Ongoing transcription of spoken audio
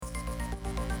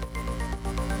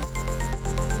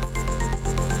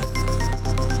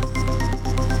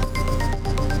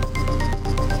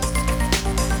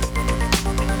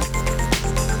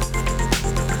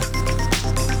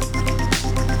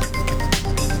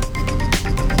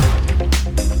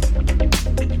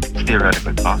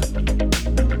theoretically possible.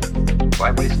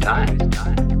 Why waste time?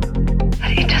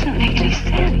 But it doesn't make any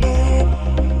sense.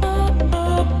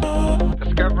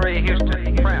 Discovery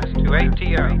Houston, press to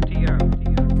ATO.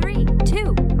 3,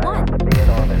 2, 1.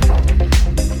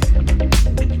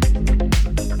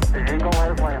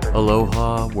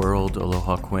 Aloha world,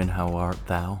 aloha Quinn, how art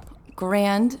thou?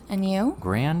 Grand, and you?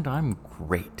 Grand, I'm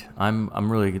great.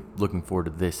 I'm really looking forward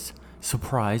to this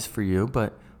surprise for you,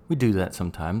 but we do that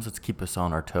sometimes. Let's keep us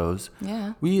on our toes.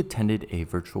 Yeah. We attended a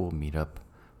virtual meetup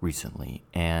recently,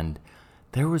 and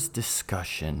there was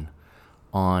discussion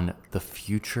on the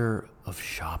future of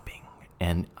shopping.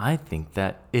 And I think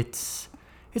that it's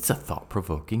a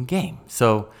thought-provoking game.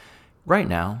 So right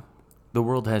now, the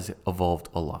world has evolved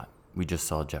a lot. We just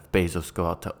saw Jeff Bezos go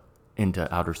out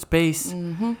into outer space,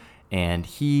 and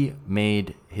he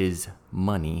made his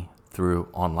money through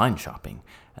online shopping.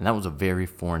 And that was a very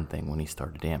foreign thing when he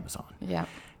started Amazon. Yeah.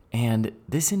 And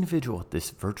this individual at this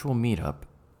virtual meetup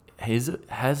has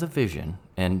a vision,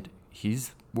 and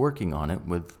he's working on it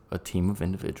with a team of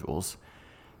individuals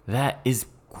that is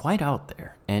quite out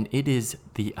there. And it is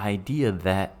the idea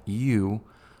that you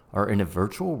are in a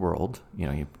virtual world,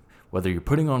 whether you're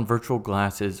putting on virtual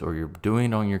glasses or you're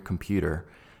doing it on your computer,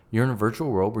 you're in a virtual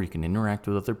world where you can interact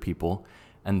with other people,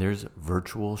 and there's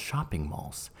virtual shopping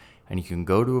malls. And you can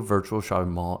go to a virtual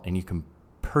shopping mall and you can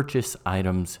purchase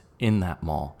items in that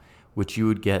mall, which you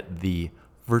would get the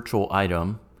virtual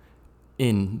item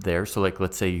in there. So like,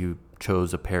 let's say you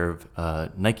chose a pair of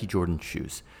Nike Jordan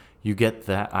shoes. You get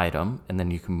that item, and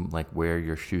then you can like wear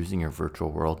your shoes in your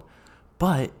virtual world.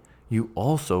 But you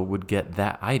also would get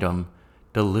that item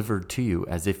delivered to you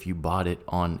as if you bought it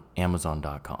on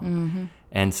Amazon.com.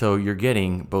 And so you're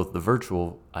getting both the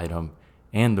virtual item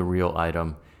and the real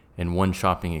item in one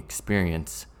shopping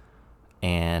experience.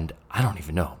 And I don't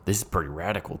even know. This is pretty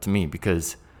radical to me,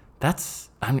 because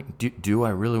do I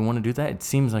really want to do that? It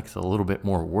seems like it's a little bit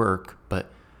more work, but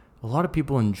a lot of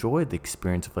people enjoy the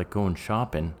experience of like going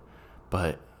shopping,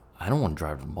 but I don't want to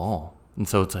drive to the mall. And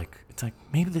so it's like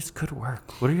maybe this could work.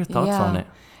 What are your thoughts on it?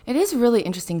 It is a really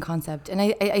interesting concept, and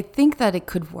I think that it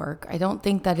could work. I don't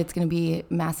think that it's going to be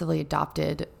massively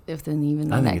adopted within even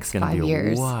the next 5 years. I think it's going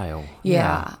to be a while.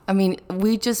 Yeah. I mean,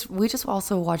 we just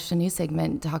also watched a news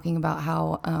segment talking about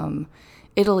how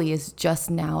Italy is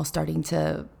just now starting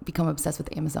to become obsessed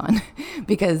with Amazon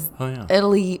because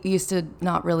Italy used to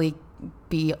not really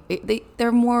be,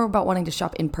 they're more about wanting to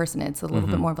shop in person. It's a little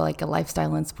bit more of like a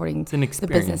lifestyle and supporting the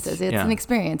businesses. It's an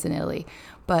experience in Italy,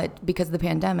 but because of the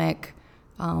pandemic,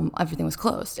 everything was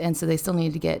closed, and so they still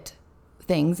needed to get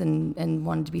things and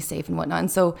wanted to be safe and whatnot. And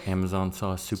so Amazon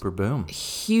saw a super boom.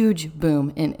 Huge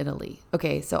boom in Italy.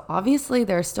 Okay, so obviously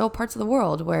there are still parts of the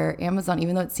world where Amazon,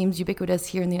 even though it seems ubiquitous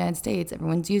here in the United States,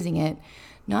 everyone's using it.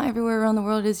 Not everywhere around the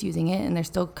world is using it, and they're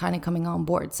still kind of coming on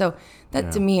board. So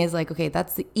that to me is like, okay,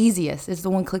 that's the easiest. It's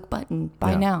the one-click button.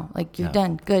 Buy now. Like, you're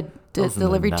done. Good.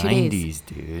 Delivered 2 days.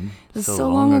 Dude. This is so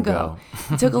long ago.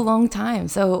 It took a long time.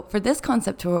 So for this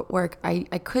concept to work, I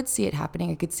could see it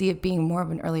happening. I could see it being more of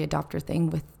an early adopter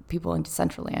thing with people in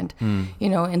Decentraland,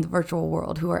 in the virtual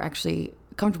world, who are actually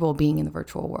comfortable being in the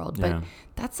virtual world. But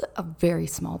that's a very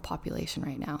small population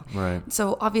right now. Right.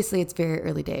 So obviously it's very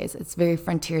early days. It's very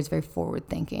frontier. It's very forward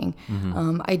thinking.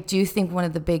 I do think one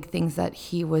of the big things that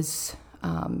he was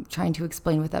trying to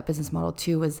explain with that business model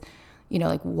too was,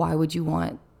 like, why would you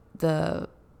want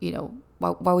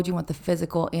why would you want the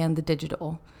physical and the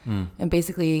digital? And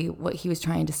basically what he was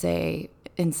trying to say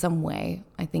in some way,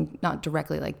 I think not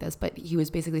directly like this, but he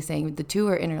was basically saying the two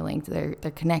are interlinked, they're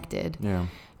connected. Yeah.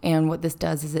 And what this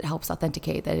does is it helps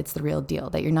authenticate that it's the real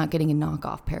deal, that you're not getting a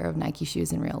knockoff pair of Nike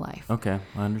shoes in real life. Okay,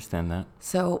 I understand that.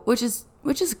 So, which is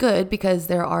good, because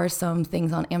there are some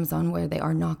things on Amazon where they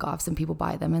are knockoffs and people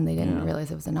buy them and they didn't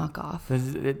realize it was a knockoff.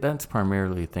 That's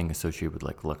primarily a thing associated with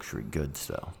like luxury goods,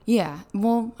 though. Yeah,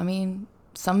 well, I mean,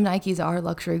 some Nikes are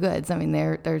luxury goods. I mean,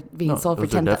 they're being sold for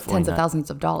tens of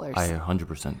thousands of dollars. I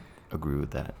 100% agree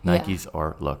with that. Nikes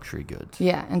are luxury goods.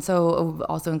 Yeah, and so it would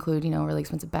also include, really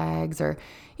expensive bags or,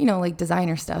 like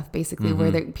designer stuff, basically, where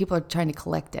people are trying to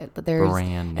collect it. But there's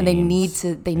brand and names.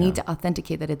 they need to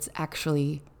authenticate that it's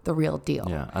actually the real deal.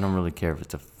 Yeah, I don't really care if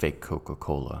it's a fake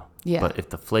Coca-Cola. Yeah. But if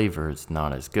the flavor is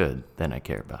not as good, then I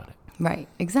care about it. Right,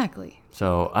 exactly.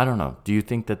 So, I don't know. Do you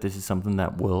think that this is something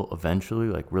that will eventually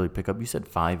like really pick up? You said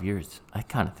 5 years. I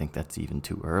kind of think that's even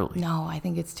too early. No, I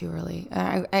think it's too early.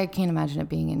 I can't imagine it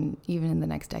being even in the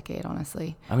next decade,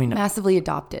 honestly. I mean, massively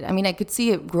adopted. I mean, I could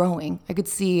see it growing. I could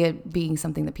see it being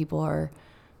something that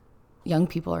young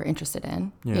people are interested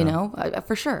in,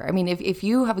 for sure. I mean, if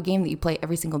you have a game that you play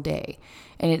every single day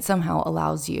and it somehow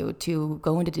allows you to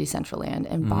go into Decentraland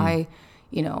and buy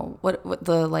what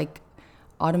the like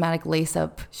automatic lace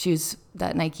up shoes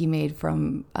that Nike made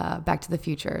from Back to the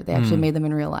Future. They actually made them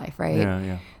in real life, right?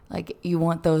 Yeah. Like you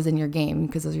want those in your game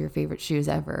because those are your favorite shoes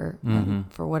ever.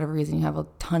 And for whatever reason, you have a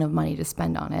ton of money to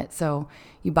spend on it. So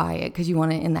you buy it because you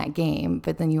want it in that game,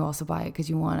 but then you also buy it because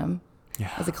you want them. Yeah.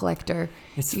 As a collector,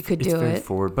 you could do it. It's very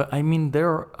forward, but I mean,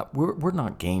 we're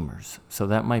not gamers, so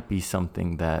that might be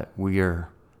something that we're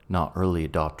not early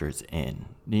adopters in.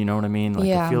 You know what I mean? Like,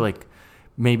 I feel like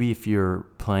maybe if you're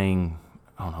playing,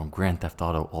 I don't know, Grand Theft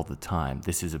Auto all the time,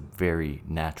 this is a very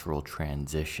natural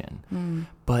transition.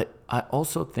 But I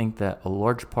also think that a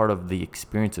large part of the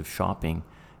experience of shopping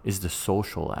is the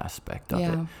social aspect of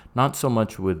it. Not so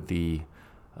much with the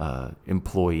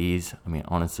employees. I mean,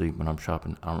 honestly, when I'm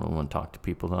shopping, I don't really want to talk to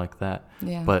people like that.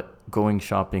 Yeah. But going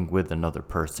shopping with another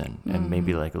person and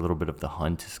maybe like a little bit of the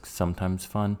hunt is sometimes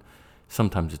fun.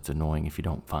 Sometimes it's annoying if you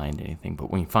don't find anything.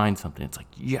 But when you find something, it's like,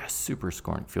 yes, super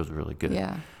scoring. It feels really good.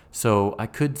 Yeah. So I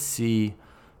could see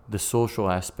the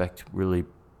social aspect really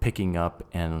picking up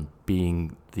and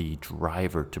being the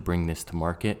driver to bring this to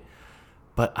market.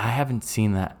 But I haven't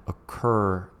seen that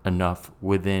occur enough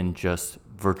within just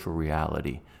virtual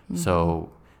reality.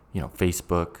 So,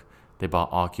 Facebook, they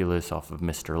bought Oculus off of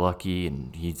Mr. Lucky,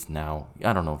 and he's now,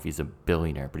 I don't know if he's a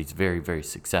billionaire, but he's very, very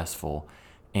successful.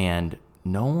 And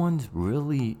no one's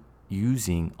really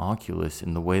using Oculus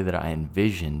in the way that I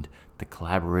envisioned the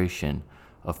collaboration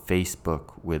of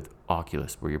Facebook with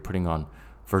Oculus, where you're putting on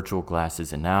virtual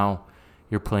glasses and now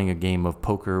you're playing a game of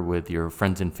poker with your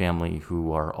friends and family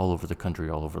who are all over the country,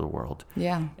 all over the world.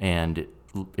 Yeah. And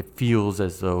it feels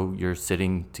as though you're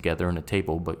sitting together at a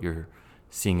table, but you're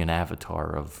seeing an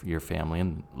avatar of your family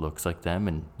and it looks like them,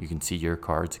 and you can see your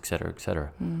cards, et cetera, et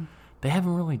cetera. They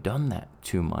haven't really done that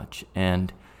too much.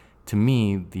 And to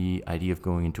me, the idea of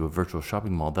going into a virtual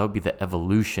shopping mall, that would be the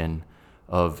evolution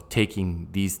of taking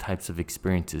these types of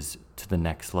experiences to the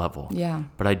next level. Yeah.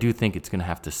 But I do think it's going to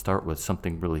have to start with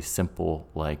something really simple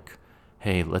like,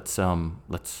 hey, let's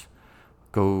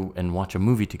go and watch a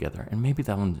movie together. And maybe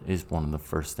that one is one of the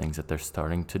first things that they're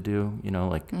starting to do,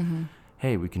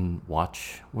 hey, we can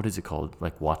watch, what is it called?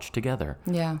 Like watch together.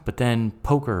 Yeah. But then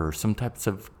poker or some types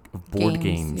of board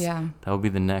games. Yeah. That would be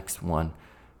the next one.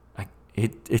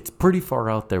 It's pretty far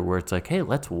out there where it's like, hey,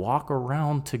 let's walk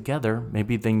around together.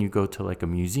 Maybe then you go to like a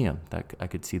museum. That I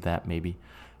could see that maybe.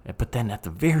 But then at the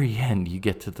very end, you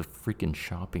get to the freaking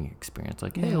shopping experience.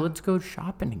 Like, hey, let's go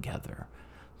shopping together.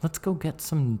 Let's go get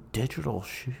some digital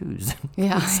shoes.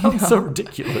 Yeah. It sounds so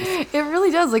ridiculous. It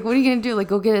really does. Like, what are you going to do? Like,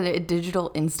 go get a digital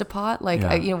Instapot? Like,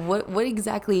 what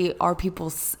exactly are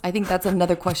people's... I think that's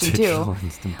another question, too.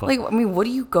 Instapot. Like, I mean, what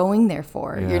are you going there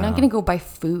for? Yeah. You're not going to go buy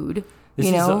food.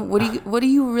 What are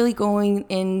you really going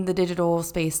in the digital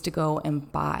space to go and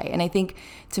buy? And I think,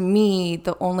 to me,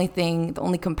 the only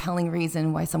compelling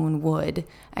reason why someone would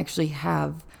actually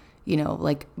have,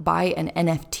 buy an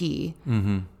NFT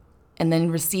and then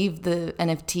receive the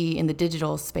NFT in the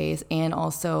digital space and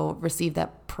also receive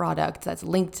that product that's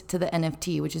linked to the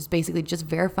NFT, which is basically just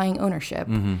verifying ownership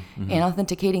and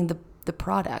authenticating the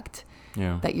product.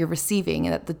 Yeah. That you're receiving,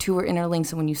 and that the two are interlinked.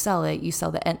 So when you sell it, you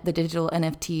sell the digital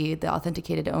NFT, the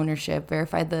authenticated ownership,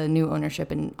 verify the new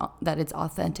ownership, and that it's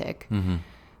authentic.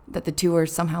 That the two are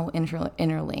somehow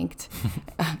interlinked.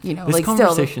 This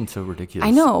conversation's so ridiculous.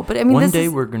 I know, but I mean, one day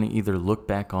we're going to either look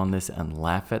back on this and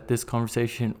laugh at this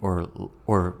conversation, or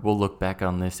we'll look back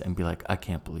on this and be like, I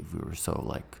can't believe we were so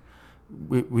like.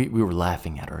 We were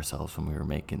laughing at ourselves when we were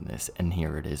making this, and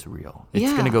here it is real.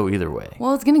 It's going to go either way.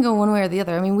 Well, it's going to go one way or the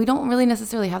other. I mean, we don't really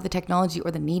necessarily have the technology or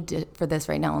the need for this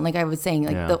right now. And like I was saying,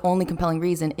 the only compelling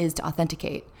reason is to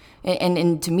authenticate.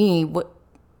 And to me, what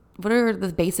are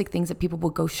the basic things that people will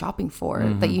go shopping for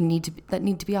that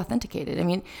need to be authenticated? I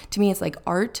mean, to me, it's like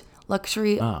art,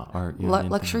 luxury,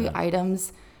 luxury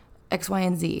items, X, Y,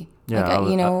 and Z. Yeah,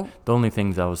 the only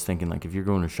things I was thinking, like if you're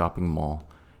going to a shopping mall,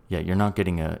 you're not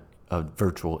getting a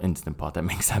virtual Instant Pot. That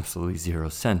makes absolutely zero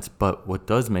sense. But what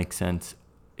does make sense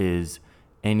is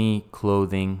any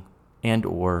clothing and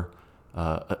or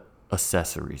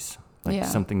accessories, like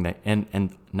something that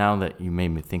and now that you made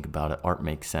me think about it, art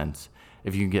makes sense.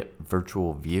 If you get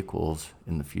virtual vehicles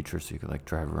in the future, so you could like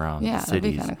drive around cities, that'd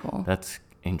be kind of cool. That's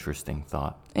interesting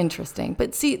thought. Interesting.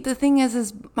 But see, the thing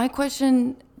is my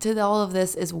question to all of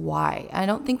this is why. I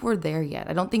don't think we're there yet.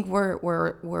 I don't think we're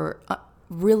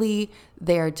really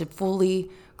there to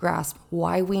fully grasp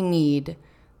why we need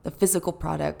the physical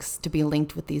products to be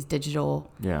linked with these digital,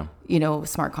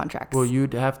 smart contracts. Well,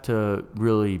 you'd have to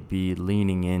really be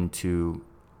leaning into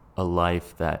a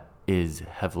life that is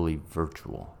heavily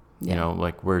virtual,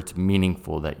 like where it's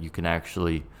meaningful, that you can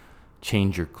actually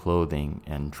change your clothing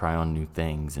and try on new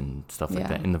things and stuff like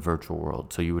that in the virtual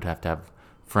world. So you would have to have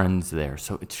friends there.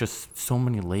 So it's just so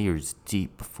many layers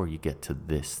deep before you get to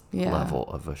this level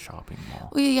of a shopping mall.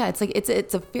 Well, yeah, it's like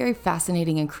it's a very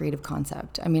fascinating and creative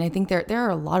concept. I mean, I think there are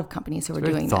a lot of companies who are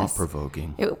doing this.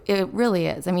 Thought-provoking. It really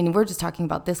is. I mean, we're just talking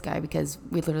about this guy because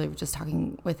we literally were just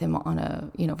talking with him on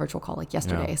a virtual call like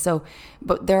yesterday. Yeah. So,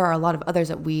 but there are a lot of others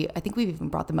that I think we've even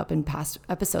brought them up in past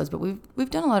episodes, but we've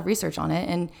done a lot of research on it,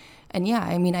 and yeah,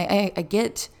 I mean, I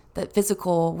get that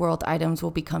physical world items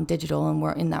will become digital, and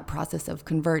we're in that process of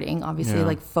converting. Obviously,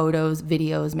 like photos,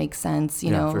 videos make sense, you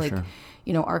know, like,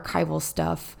 archival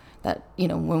stuff that,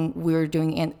 when you were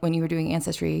doing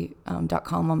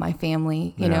Ancestry.com on my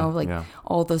family, you know, like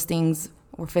all those things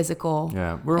were physical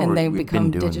and they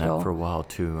become been doing digital. That for a while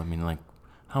too. I mean, like,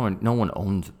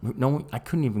 I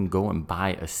couldn't even go and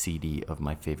buy a CD of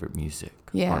my favorite music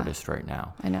artist right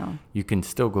now. I know. You can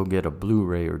still go get a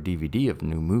Blu-ray or DVD of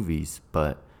new movies,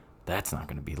 but that's not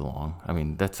going to be long. I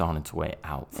mean, that's on its way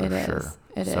out for sure.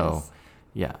 It is.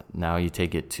 Yeah, now you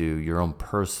take it to your own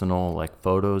personal, like,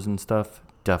 photos and stuff,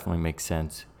 definitely makes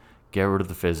sense. Get rid of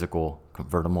the physical,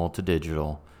 convert them all to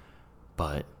digital.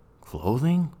 But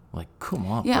clothing? Like, come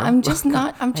on, yeah, bro. I'm just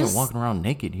I'm walking around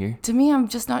naked here. To me, I'm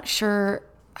just not sure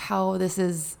how this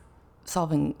is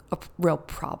solving a real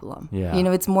problem. Yeah.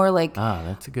 It's more like...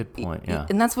 that's a good point, yeah.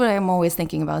 And that's what I'm always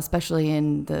thinking about, especially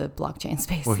in the blockchain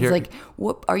space. Well, it's like,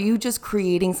 what are you just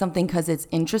creating something because it's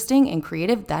interesting and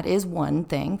creative? That is one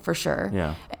thing, for sure.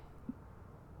 Yeah.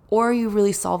 Or are you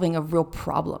really solving a real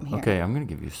problem here? Okay, I'm going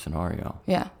to give you a scenario.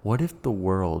 Yeah. What if the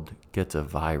world gets a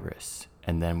virus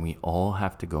and then we all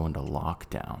have to go into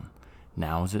lockdown?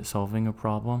 Now is it solving a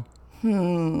problem?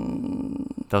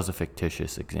 That was a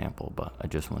fictitious example, but I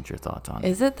just want your thoughts on it.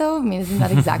 Is it though? I mean, isn't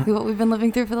that exactly what we've been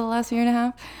living through for the last year and a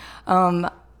half?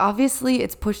 Obviously,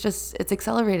 it's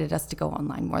accelerated us to go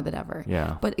online more than ever.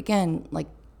 Yeah. But again, like,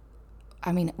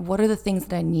 I mean, what are the things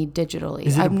that I need digitally?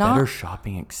 Is it better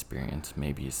shopping experience?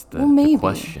 Maybe is the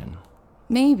question.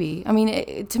 Maybe. I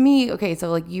mean, to me, okay,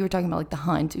 so like you were talking about like the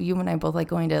hunt. You and I both like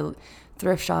going to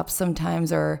thrift shops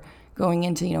sometimes, or going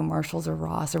into, Marshalls or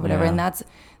Ross or whatever. Yeah. And that's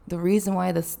the reason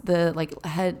why the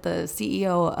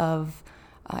CEO of,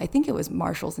 I think it was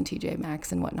Marshalls and TJ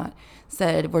Maxx and whatnot,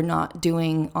 said we're not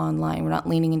doing online. We're not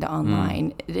leaning into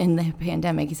online in the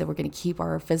pandemic. He said we're going to keep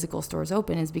our physical stores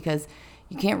open, is because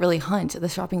you can't really hunt. The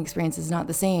shopping experience is not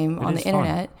the same on the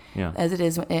internet as it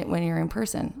is when you're in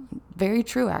person. Very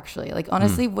true, actually. Like,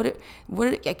 honestly,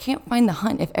 I can't find the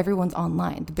hunt if everyone's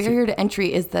online. The barrier to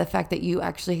entry is the fact that you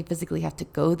actually physically have to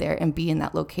go there and be in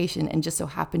that location and just so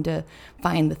happen to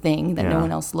find the thing that no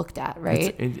one else looked at,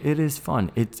 right? It is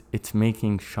fun. It's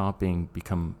making shopping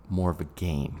become more of a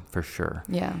game, for sure.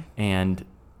 Yeah. And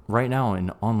right now in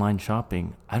online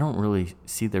shopping, I don't really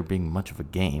see there being much of a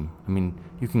game. I mean,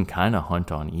 you can kind of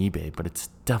hunt on eBay, but it's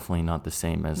definitely not the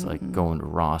same as like going to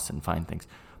Ross and find things.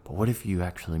 But what if you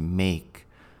actually make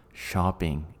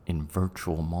shopping in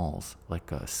virtual malls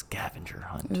like a scavenger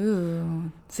hunt?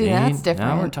 Ooh. See, that's different.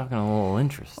 Now we're talking a little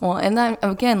interest. Well, and then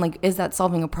again, like, is that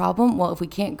solving a problem? Well, if we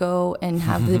can't go and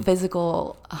have the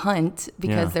physical hunt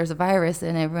because there's a virus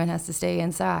and everyone has to stay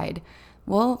inside,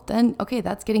 well, then, okay,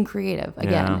 that's getting creative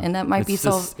again. And that might be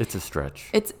solved. It's a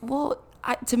stretch.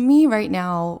 To me right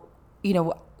now,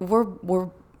 we're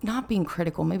not being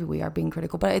critical. Maybe we are being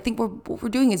critical, but I think what we're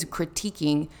doing is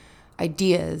critiquing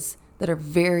ideas that are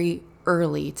very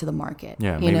early to the market.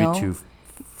 Yeah, maybe too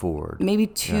forward. Maybe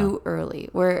too early,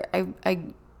 where I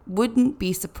wouldn't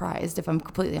be surprised, if I'm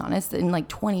completely honest, that in like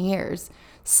 20 years,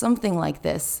 something like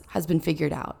this has been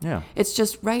figured out. Yeah. It's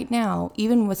just right now,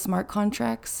 even with smart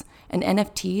contracts and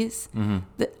NFTs,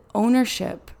 the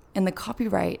ownership and the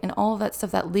copyright and all of that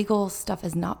stuff, that legal stuff,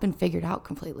 has not been figured out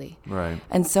completely. Right.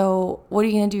 And so what are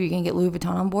you going to do? You're going to get Louis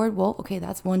Vuitton on board? Well, okay,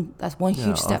 that's one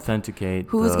huge step. Authenticate.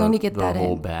 Who is going to get that in? The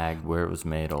whole bag, where it was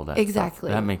made, all that Exactly.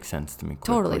 stuff. That makes sense to me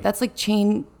quickly. Totally. That's like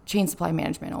chain supply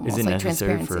management almost. Is it like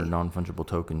necessary transparency. for non-fungible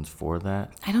tokens for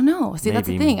that? I don't know. See, that's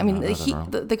the thing. I mean,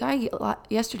 don't the guy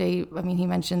yesterday, I mean, he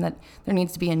mentioned that there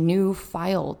needs to be a new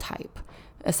file type,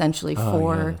 essentially,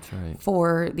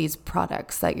 for these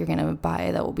products that you're going to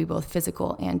buy that will be both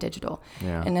physical and digital.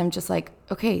 Yeah. And I'm just like,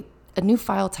 okay, a new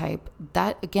file type,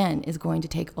 that again is going to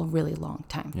take a really long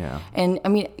time. Yeah. And I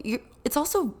mean, it's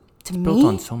also, to me, built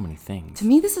on so many things. To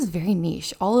me, this is very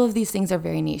niche. All of these things are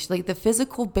very niche. Like the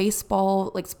physical baseball,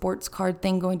 like sports card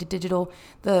thing going to digital,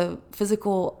 the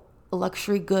physical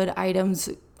luxury good items,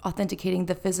 authenticating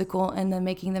the physical and then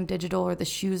making them digital, or the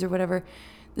shoes or whatever.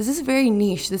 This is very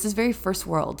niche. This is very first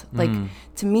world. Like,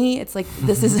 to me, it's like,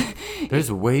 this is...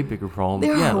 There's way bigger problems.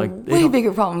 There are way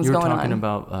bigger problems going on. You were talking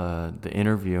about the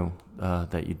interview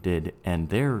that you did, and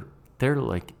their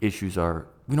like issues are,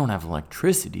 we don't have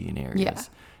electricity in areas. Yeah.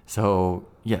 So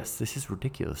yes, this is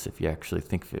ridiculous if you actually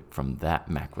think of it from that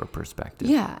macro perspective.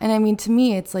 Yeah, and I mean, to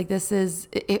me, it's like this is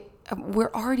it.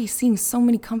 We're already seeing so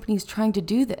many companies trying to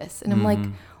do this, and I'm like,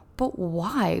 but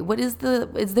why? Is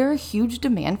there a huge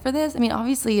demand for this? I mean,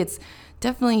 obviously, it's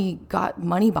definitely got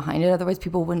money behind it. Otherwise,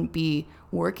 people wouldn't be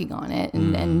working on it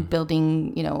and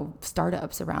building,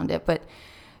 startups around it. But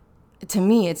to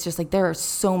me, it's just like there are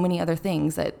so many other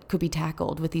things that could be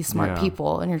tackled with these smart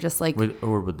people, and you're just like,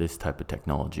 with this type of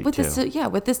technology with too.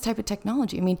 With this type of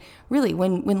technology. I mean, really,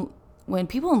 when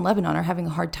people in Lebanon are having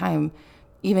a hard time,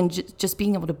 even just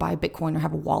being able to buy Bitcoin or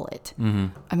have a wallet,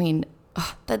 I mean,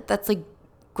 that's like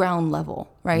ground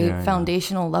level, right?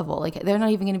 Foundational level. Like they're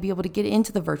not even going to be able to get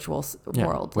into the virtual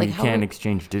world. Well, like you can't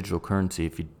exchange digital currency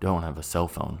if you don't have a cell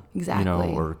phone,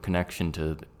 exactly, or connection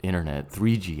to the internet,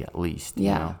 3G at least.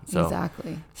 So,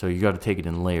 exactly. So you got to take it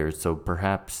in layers. So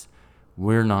perhaps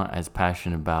we're not as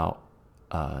passionate about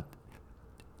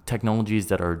technologies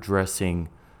that are addressing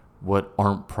what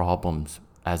aren't problems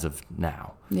as of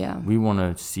now. Yeah, we want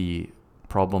to see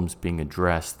problems being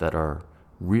addressed that are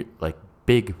like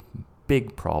big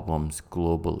problems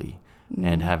globally,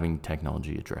 and having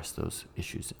technology address those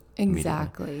issues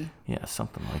exactly. Yeah,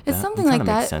 something like it's that. Something like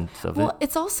that. Make sense of it.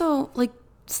 It's also like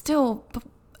still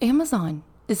Amazon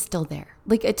is still there.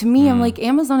 Like to me, I'm like,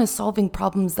 Amazon is solving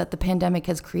problems that the pandemic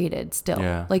has created still.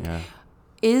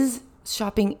 Is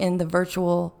shopping in the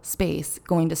virtual space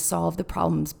going to solve the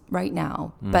problems right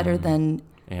now better than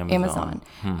Amazon?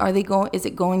 Is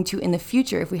it going to in the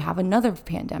future if we have another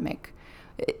pandemic?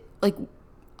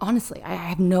 Honestly, I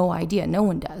have no idea. No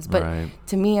one does. But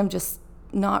to me, I'm just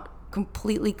not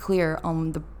completely clear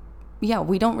on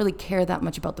we don't really care that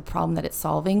much about the problem that it's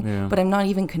solving, but I'm not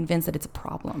even convinced that it's a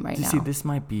problem right now. See, this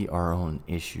might be our own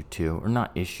issue too, or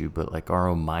not issue, but like our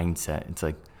own mindset. It's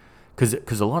like,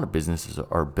 because a lot of businesses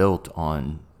are built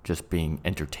on just being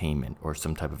entertainment or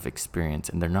some type of experience,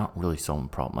 and they're not really solving a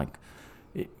problem.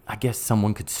 Like, I guess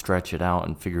someone could stretch it out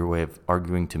and figure a way of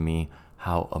arguing to me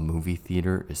how a movie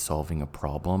theater is solving a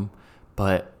problem.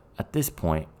 But at this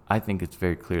point, I think it's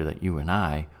very clear that you and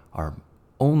I are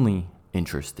only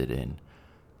interested in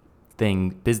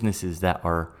businesses that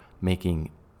are making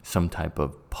some type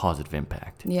of positive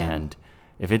impact. Yeah. And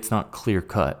if it's not clear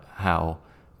cut how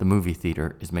the movie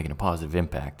theater is making a positive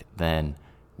impact, then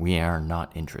we are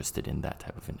not interested in that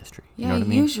type of industry. Yeah, you know what I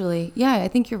mean? Usually. Yeah, I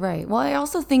think you're right. Well, I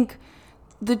also think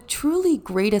the truly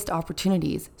greatest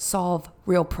opportunities solve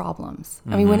real problems.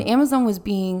 I mean, when Amazon was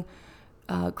being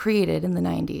created in the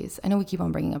 90s, I know we keep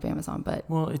on bringing up Amazon, but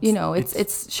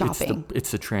it's shopping.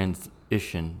 It's a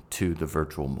transition to the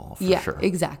virtual mall for sure. Yeah,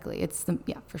 exactly.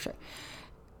 For sure.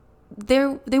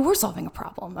 They were solving a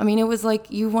problem. I mean, it was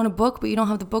like you want a book, but you don't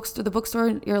have the bookstore. The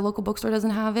bookstore, your local bookstore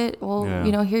doesn't have it. Well,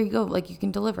 here you go. Like you can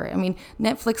deliver it. I mean,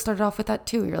 Netflix started off with that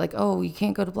too. You're like, oh, you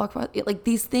can't go to Blockbuster. Like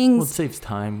these things. Well, it saves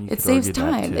time. It saves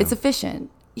time. It's efficient.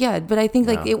 Yeah, but I think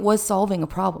it was solving a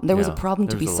problem. There was a problem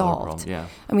to be solved. Yeah.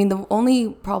 I mean, the only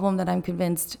problem that I'm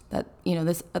convinced that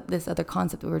this other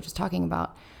concept that we were just talking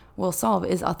about will solve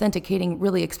is authenticating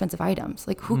really expensive items.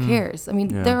 Like, who cares? I mean,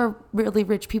 there are really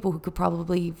rich people who could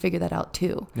probably figure that out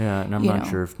too. Yeah, and I'm not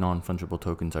sure if non-fungible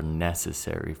tokens are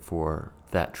necessary for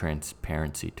that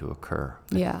transparency to occur.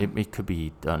 Yeah. It could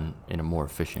be done in a more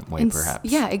efficient way,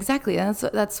 perhaps. Yeah, exactly.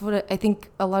 That's what I think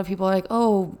a lot of people are like,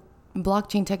 oh,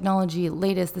 blockchain technology,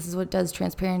 latest, this is what does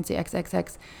transparency,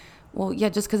 XXX. Well, yeah,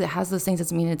 just because it has those things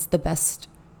doesn't mean it's the best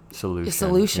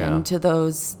solution to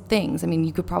those things. I mean,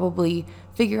 you could probably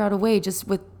figure out a way just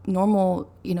with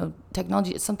normal,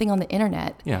 technology, something on the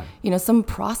internet, some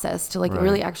process to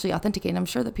really actually authenticate. And I'm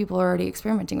sure that people are already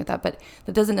experimenting with that, but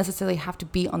that doesn't necessarily have to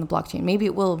be on the blockchain. Maybe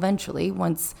it will eventually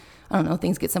once, I don't know,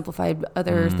 things get simplified,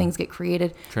 other things get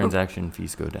created. Transaction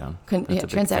fees go down.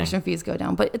 Transaction fees go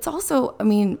down. But it's also, I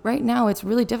mean, right now it's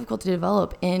really difficult to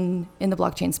develop in the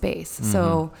blockchain space.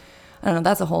 So I don't know,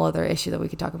 that's a whole other issue that we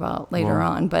could talk about later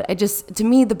on. But to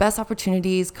me, the best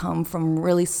opportunities come from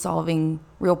really solving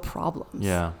real problems.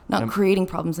 Yeah. Not creating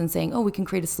problems and saying, oh, we can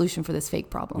create a solution for this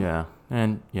fake problem. Yeah.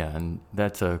 And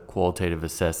that's a qualitative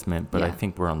assessment, but I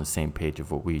think we're on the same page of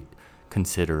what we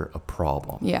consider a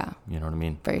problem. Yeah. You know what I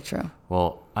mean? Very true.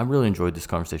 Well, I really enjoyed this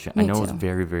conversation. Me I know too. It's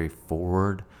very, very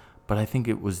forward, but I think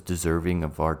it was deserving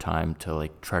of our time to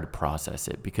try to process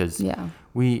it, because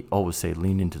we always say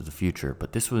lean into the future,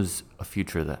 but this was a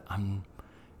future that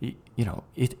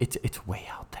it's way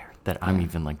out there. that I'm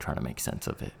even like trying to make sense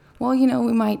of it. Well,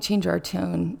 we might change our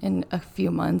tone in a few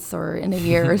months or in a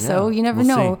year or so. You never we'll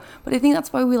know. see. But I think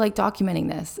that's why we like documenting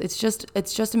this. It's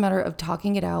just a matter of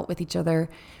talking it out with each other,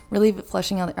 really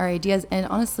fleshing out our ideas. And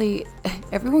honestly,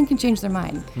 everyone can change their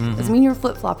mind. Doesn't mean you're a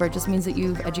flip-flopper. It just means that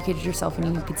you've educated yourself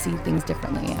and you could see things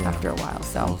differently after a while.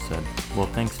 So Well said. Well,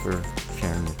 thanks for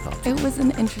sharing your thoughts. it was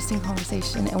an interesting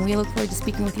conversation, and we look forward to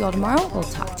speaking with you all tomorrow. We'll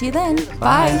talk to you then.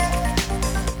 Bye.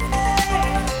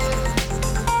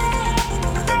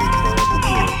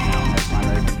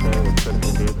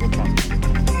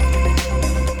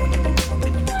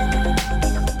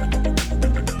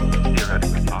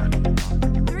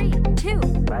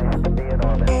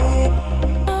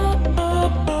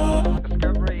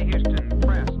 Discovery Houston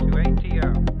Press to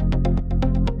ATO.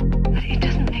 But it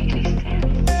doesn't make any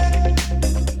sense.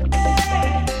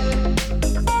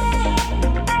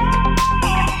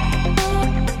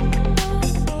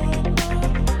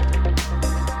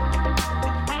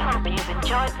 We hope you've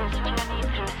enjoyed this journey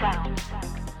through sound.